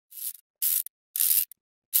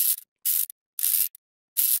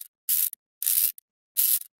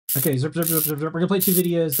Okay, zip, zip, zip, zip, zip. We're gonna play two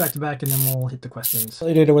videos back to back, and then we'll hit the questions.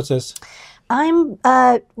 Hey Data, what's this? I'm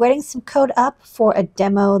writing some code up for a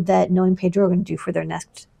demo that Noe and Pedro are going to do for their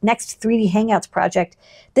next 3D Hangouts project.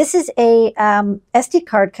 This is a SD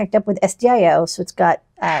card connected up with SDIO, so it's got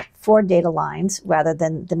 4 data lines rather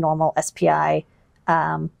than the normal SPI,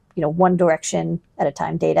 one direction at a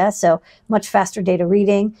time data. So much faster data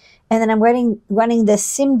reading. And then I'm running this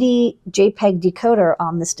SIMD JPEG decoder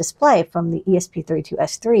on this display from the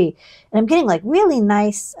ESP32S3, and I'm getting like really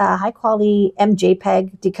nice high quality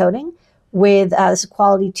MJPEG decoding with this is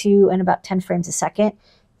quality 2 and about 10 frames a second.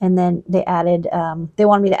 And then they added, they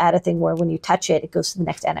wanted me to add a thing where when you touch it, it goes to the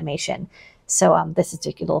next animation. So this is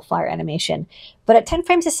just a little fire animation. But at 10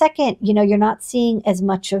 frames a second, you're not seeing as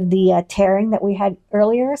much of the tearing that we had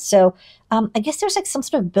earlier. So I guess there's like some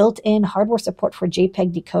sort of built-in hardware support for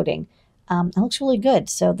JPEG decoding. It looks really good.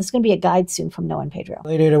 So this is going to be a guide soon from Noe and Pedro.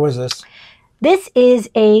 Hey Data, what is this? This is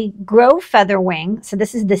a Grove feather wing. So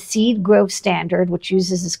this is the Seed Grove standard, which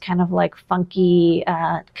uses this kind of like funky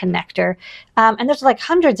connector. And there's like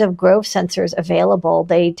hundreds of Grove sensors available.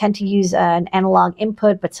 They tend to use an analog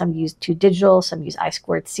input, but some use 2 digital, some use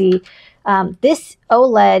I2C. This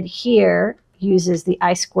OLED here uses the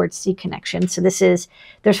I2C connection. So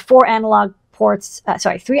there's 4 analog ports,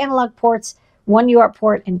 3 analog ports, 1 UART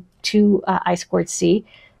port, and 2 I2C.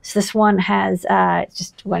 So this one has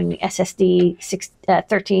just running the SSD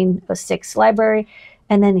 1306 library.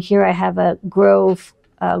 And then here I have a Grove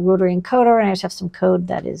rotary encoder, and I just have some code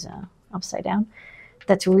that is upside down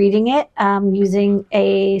that's reading it using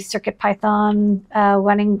a CircuitPython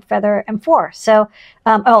running Feather M4. So,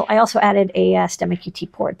 I also added a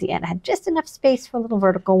STEMMA-QT port at the end. I had just enough space for a little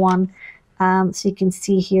vertical one. So you can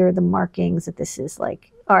see here the markings that this is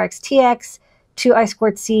like RxTX, 2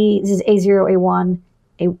 I2C, this is A0, A1,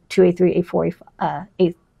 A2, A3, A4,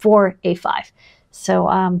 A4, A5.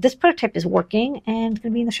 So this prototype is working and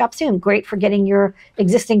going to be in the shop soon. Great for getting your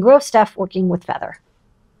existing Grove stuff working with Feather.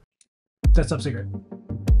 That's top secret.